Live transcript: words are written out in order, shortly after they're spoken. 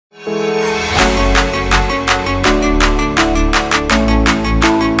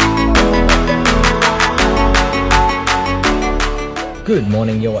Good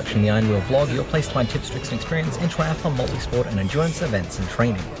morning, you're watching the Iron Wheel vlog, your place to find tips, tricks and experience in triathlon, multi-sport and endurance events and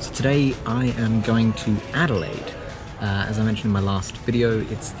training. So today I am going to Adelaide. As I mentioned in my last video,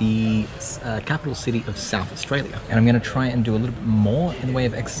 it's the capital city of South Australia. And I'm going to try and do a little bit more in the way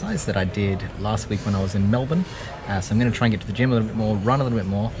of exercise that I did last week when I was in Melbourne. So I'm going to try and get to the gym a little bit more, run a little bit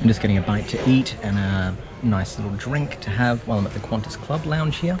more. I'm just getting a bite to eat and a nice little drink to have while I'm at the Qantas Club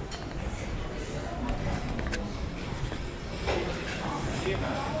Lounge here.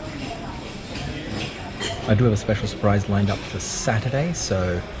 I do have a special surprise lined up for Saturday,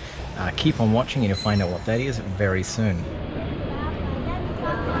 so keep on watching and you'll find out what that is very soon.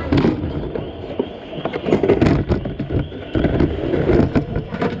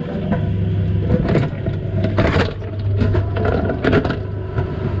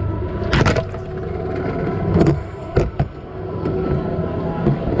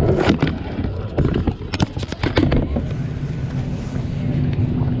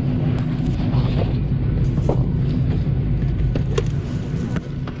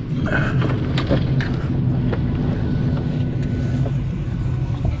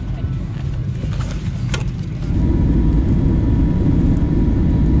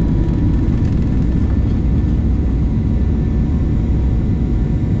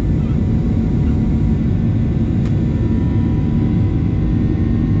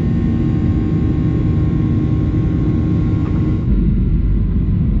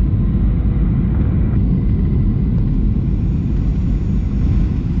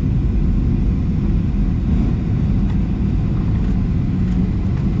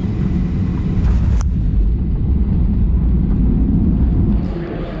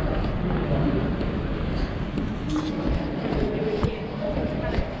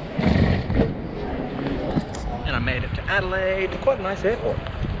 Adelaide, quite a nice airport.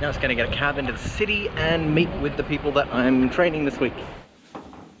 Now it's going to get a cab into the city and meet with the people that I'm training this week.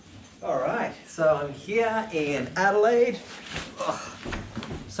 Alright, so I'm here in Adelaide. Ugh,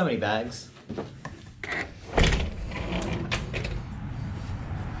 so many bags.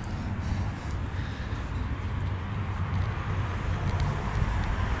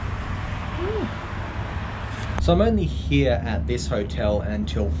 So I'm only here at this hotel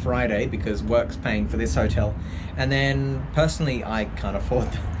until Friday because work's paying for this hotel. And then personally, I can't afford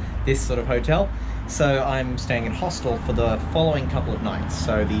this sort of hotel. So I'm staying in hostel for the following couple of nights.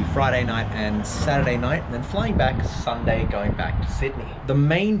 So the Friday night and Saturday night, and then flying back Sunday, going back to Sydney. The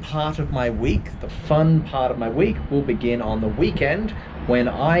main part of my week, the fun part of my week, will begin on the weekend when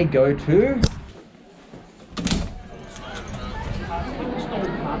I go to...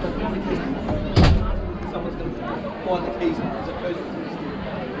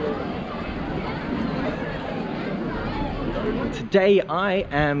 Today I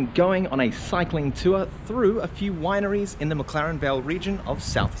am going on a cycling tour through a few wineries in the McLaren Vale region of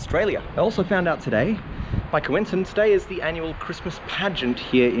South Australia. I also found out today, by coincidence, today is the annual Christmas pageant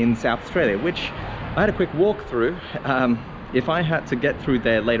here in South Australia, which I had a quick walk through. If I had to get through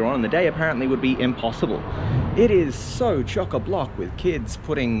there later on in the day, apparently would be impossible. It is so chock-a-block with kids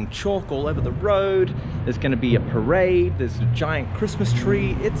putting chalk all over the road. There's going to be a parade, there's a giant Christmas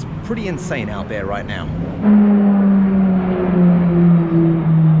tree. It's pretty insane out there right now.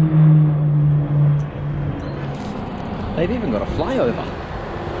 They've even got a flyover.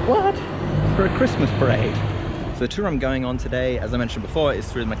 What? For a Christmas parade. So the tour I'm going on today, as I mentioned before, is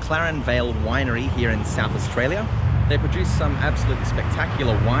through the McLaren Vale Winery here in South Australia. They produce some absolutely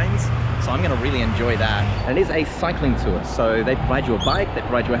spectacular wines, so I'm going to really enjoy that. And it is a cycling tour, so they provide you a bike, they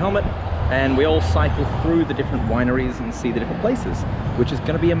provide you a helmet, and we all cycle through the different wineries and see the different places, which is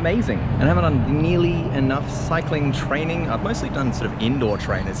going to be amazing. And I haven't done nearly enough cycling training. I've mostly done sort of indoor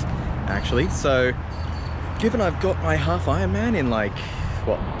trainers, actually. So given I've got my half Ironman in like,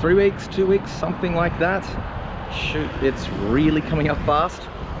 what, 3 weeks, 2 weeks, something like that. Shoot, it's really coming up fast.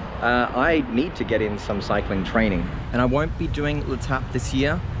 I need to get in some cycling training. And I won't be doing Le Tap this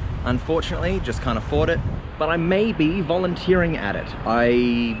year, unfortunately, just can't afford it. But I may be volunteering at it.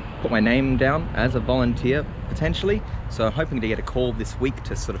 I put my name down as a volunteer, potentially. So I'm hoping to get a call this week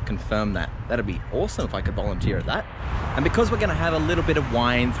to sort of confirm that. That'd be awesome if I could volunteer at that. And because we're gonna have a little bit of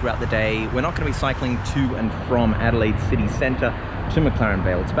wine throughout the day, we're not gonna be cycling to and from Adelaide city centre to McLaren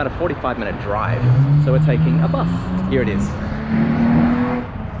Vale. It's about a 45-minute drive. So we're taking a bus. Here it is.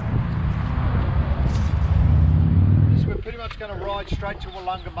 Pretty much going to ride straight to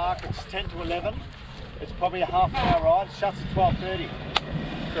Wollonga Markets, 10 to 11. It's probably a half-hour ride. It shuts at 12:30.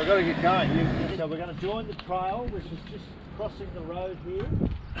 So I've got to get going. So we're going to join the trail, which is just crossing the road here.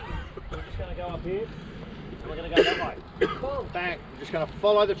 We're just going to go up here. And we're going to go that way. Bang. We're just going to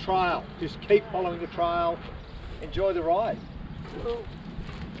follow the trail. Just keep following the trail. Enjoy the ride.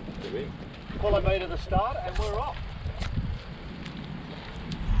 Follow me to the start and we're off.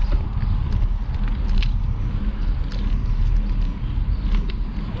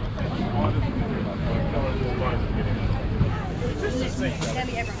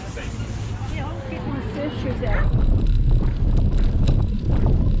 Yeah, I'll get my surf shoes out.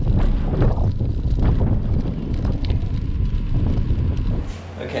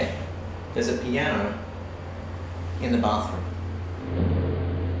 Okay, there's a piano in the bathroom.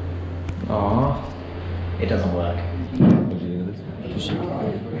 Aww, it doesn't work.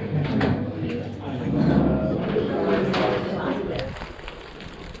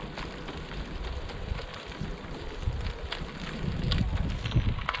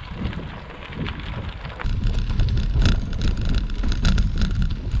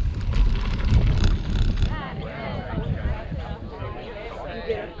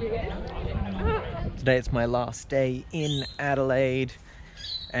 Today it's my last day in Adelaide,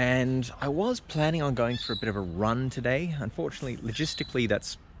 and I was planning on going for a bit of a run today. Unfortunately, logistically,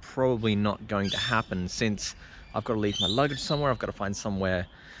 that's probably not going to happen since I've got to leave my luggage somewhere, I've got to find somewhere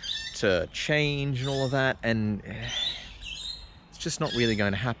to change and all of that, and it's just not really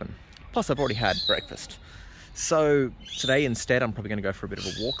going to happen. Plus, I've already had breakfast. So today instead, I'm probably going to go for a bit of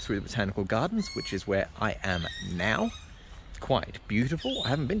a walk through the Botanical Gardens, which is where I am now. Quite beautiful. I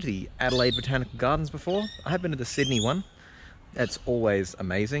haven't been to the Adelaide Botanical Gardens before. I have been to the Sydney one. That's always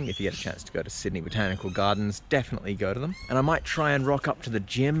amazing. If you get a chance to go to Sydney Botanical Gardens, definitely go to them. And I might try and rock up to the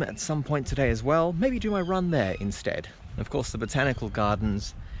gym at some point today as well. Maybe do my run there instead. Of course, the Botanical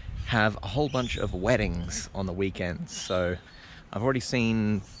Gardens have a whole bunch of weddings on the weekends. So I've already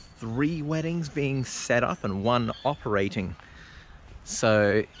seen 3 weddings being set up and 1 operating.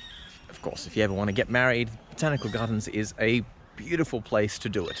 So, of course, if you ever want to get married, Botanical Gardens is a beautiful place to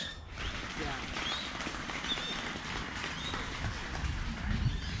do it.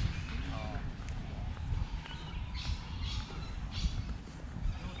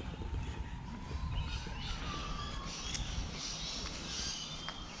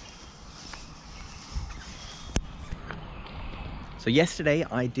 So yesterday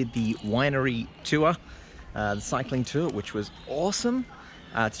I did the Winery tour, the cycling tour, which was awesome.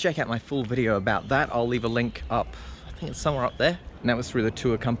 To check out my full video about that, I'll leave a link up, I think it's somewhere up there. And that was through the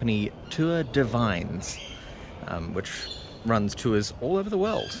tour company Tour Divines, which runs tours all over the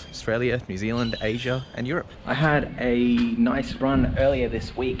world. Australia, New Zealand, Asia, and Europe. I had a nice run earlier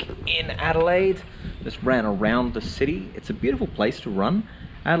this week in Adelaide. Just ran around the city. It's a beautiful place to run.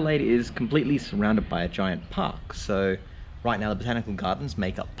 Adelaide is completely surrounded by a giant park. So right now the Botanical Gardens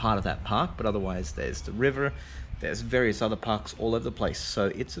make up part of that park, but otherwise there's the river, there's various other parks all over the place,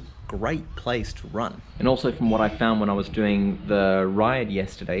 so it's a great place to run. And also from what I found when I was doing the ride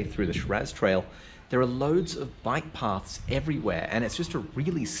yesterday through the Shiraz Trail, there are loads of bike paths everywhere, and it's just a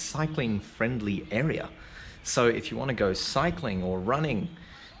really cycling friendly area. So if you want to go cycling or running,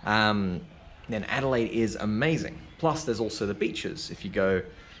 then Adelaide is amazing. Plus there's also the beaches if you go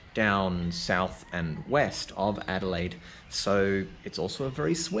down south and west of Adelaide. So it's also a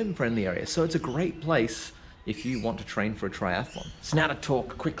very swim friendly area. So it's a great place if you want to train for a triathlon. So now to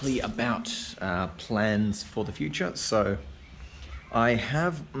talk quickly about plans for the future. So I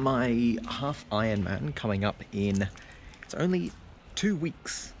have my half Ironman coming up in, it's only 2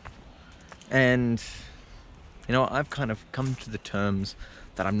 weeks. And you know, I've kind of come to the terms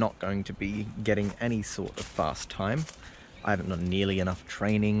that I'm not going to be getting any sort of fast time. I haven't done nearly enough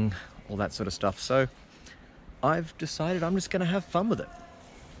training, all that sort of stuff. So I've decided I'm just gonna have fun with it.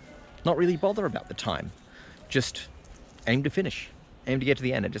 Not really bother about the time. Just aim to finish, aim to get to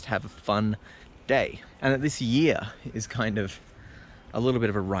the end and just have a fun day. And that this year is kind of a little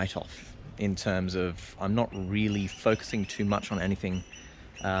bit of a write-off in terms of I'm not really focusing too much on anything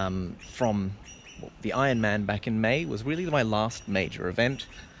from the Ironman back in May was really my last major event.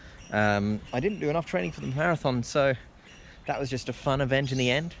 I didn't do enough training for the marathon, so that was just a fun event in the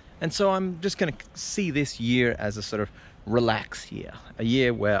end. And so I'm just going to see this year as a sort of relaxed year, a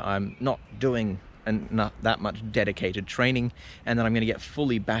year where I'm not doing not that much dedicated training, and then I'm going to get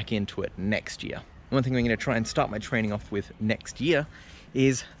fully back into it next year. One thing I'm going to try and start my training off with next year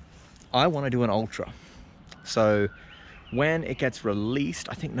is I want to do an ultra. So when it gets released,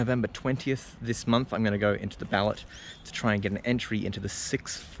 I think November 20th this month, I'm going to go into the ballot to try and get an entry into the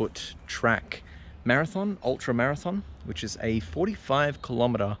 6-foot track marathon, ultra marathon, which is a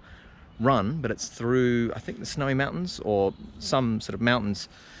 45-kilometer run, but it's through, I think, the Snowy Mountains or some sort of mountains,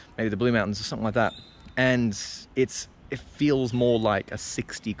 maybe the Blue Mountains or something like that. And it feels more like a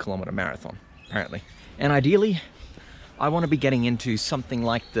 60-kilometer marathon, apparently. And ideally, I want to be getting into something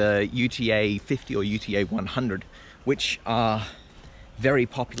like the UTA 50 or UTA 100, which are very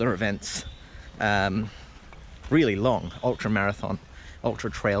popular events, really long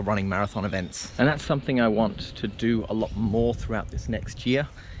ultra trail running marathon events. And that's something I want to do a lot more throughout this next year,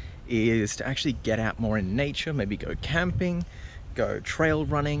 is to actually get out more in nature, maybe go camping, go trail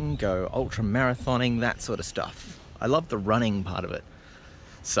running, go ultra marathoning, that sort of stuff. I love the running part of it.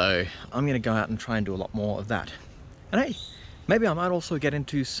 So I'm gonna go out and try and do a lot more of that. And hey, maybe I might also get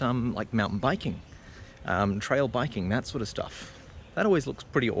into some like mountain biking, trail biking, that sort of stuff. That always looks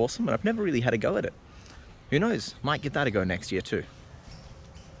pretty awesome, and I've never really had a go at it. Who knows, might get that a go next year too.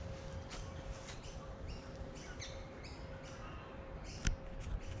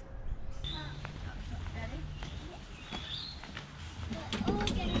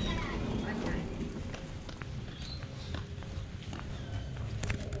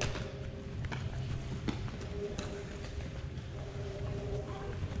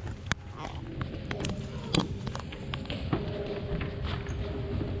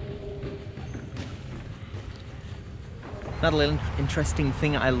 Another little interesting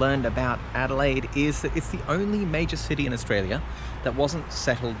thing I learned about Adelaide is that it's the only major city in Australia that wasn't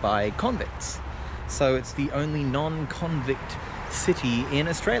settled by convicts. So it's the only non-convict city in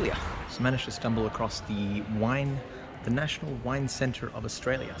Australia. So I managed to stumble across the National Wine Centre of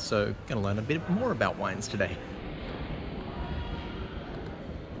Australia. So gonna learn a bit more about wines today.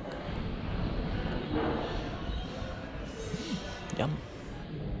 Yum.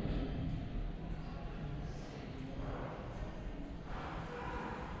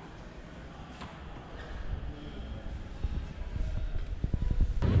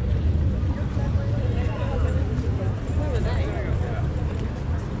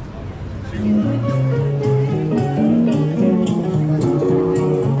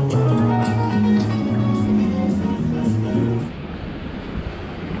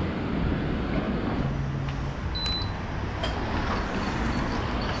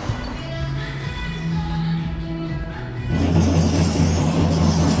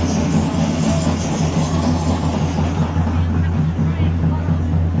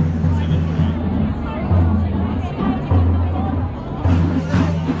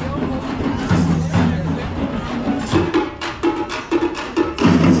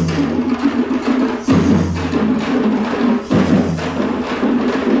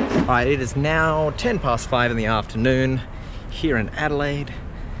 Right, it is now 5:10 in the afternoon here in Adelaide,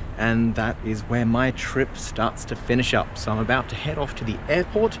 and that is where my trip starts to finish up. So I'm about to head off to the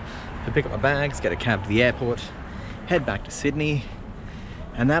airport to pick up my bags, get a cab to the airport, head back to Sydney,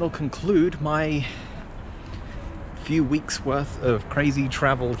 and that'll conclude my few weeks worth of crazy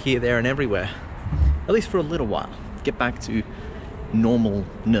travel here, there and everywhere. At least for a little while. Get back to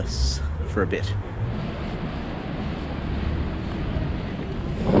normalness for a bit.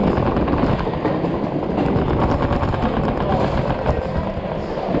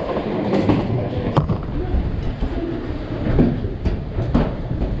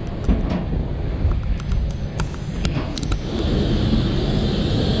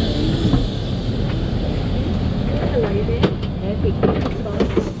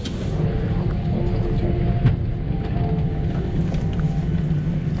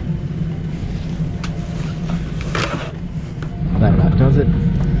 That does it.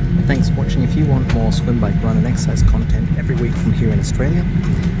 Thanks for watching. If you want more swim, bike, run and exercise content every week from here in Australia,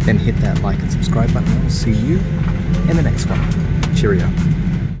 then hit that like and subscribe button. I'll see you in the next one. Cheerio.